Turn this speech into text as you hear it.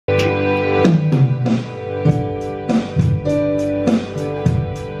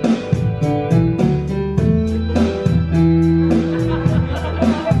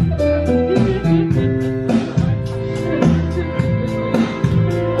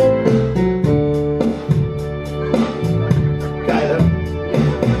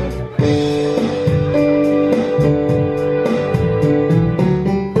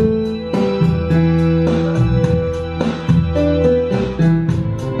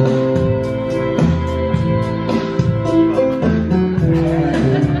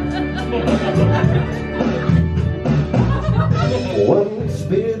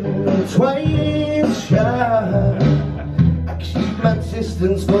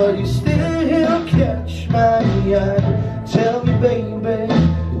but you still catch my eye. Tell me, baby,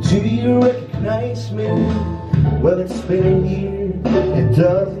 do you recognize me? Well, it's been a year, it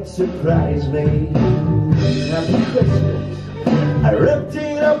doesn't surprise me. Happy Christmas. I wrapped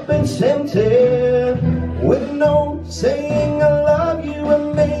it up and sent it with a note saying I love you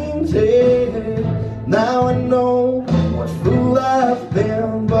and meant it. Now I know what fool I've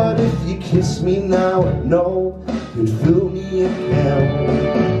been, but if you kiss me now I know you'd fool me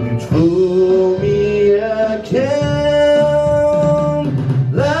again. You'd fool me again.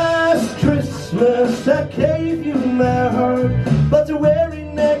 Last Christmas I gave you my heart, but the very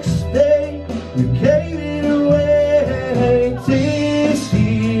next day you gave it away. This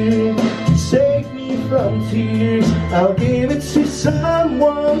year to save me from tears, I'll give it to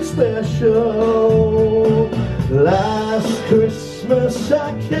someone special. Last Christmas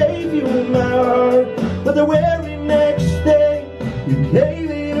I gave you my heart, but the very next day you gave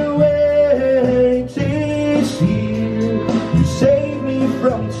it away. This year to save me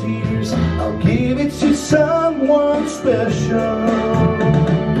from tears, I'll give it to someone special.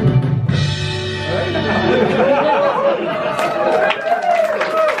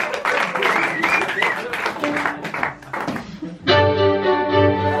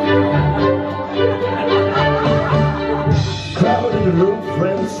 Crowded room,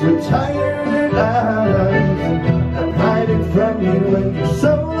 friends with tired eyes. I'm hiding from you and your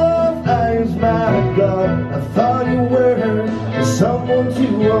soul of eyes. My God, I thought you were someone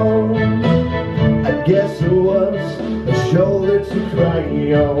to own. I guess it was a shoulder to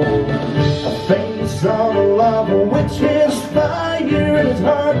cry on. A face on a lover which is fire in his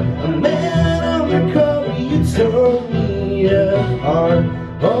heart. A man undercover, you told me apart.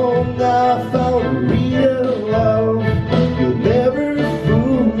 Oh, now I found real love. You'll never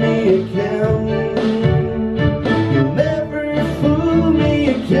fool me again. You'll never fool me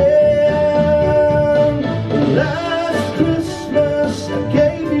again. Last Christmas I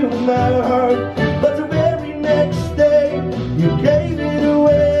gave you my heart, but the very next day you gave it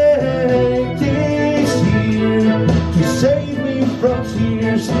away. This year to save me from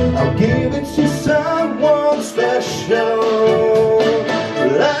tears, I'll give it to someone special.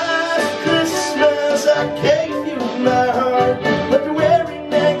 Last Christmas I gave you my heart, but the very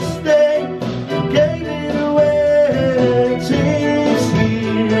next day you gave it away. This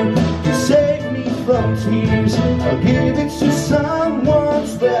year to save me from tears, I'll give it to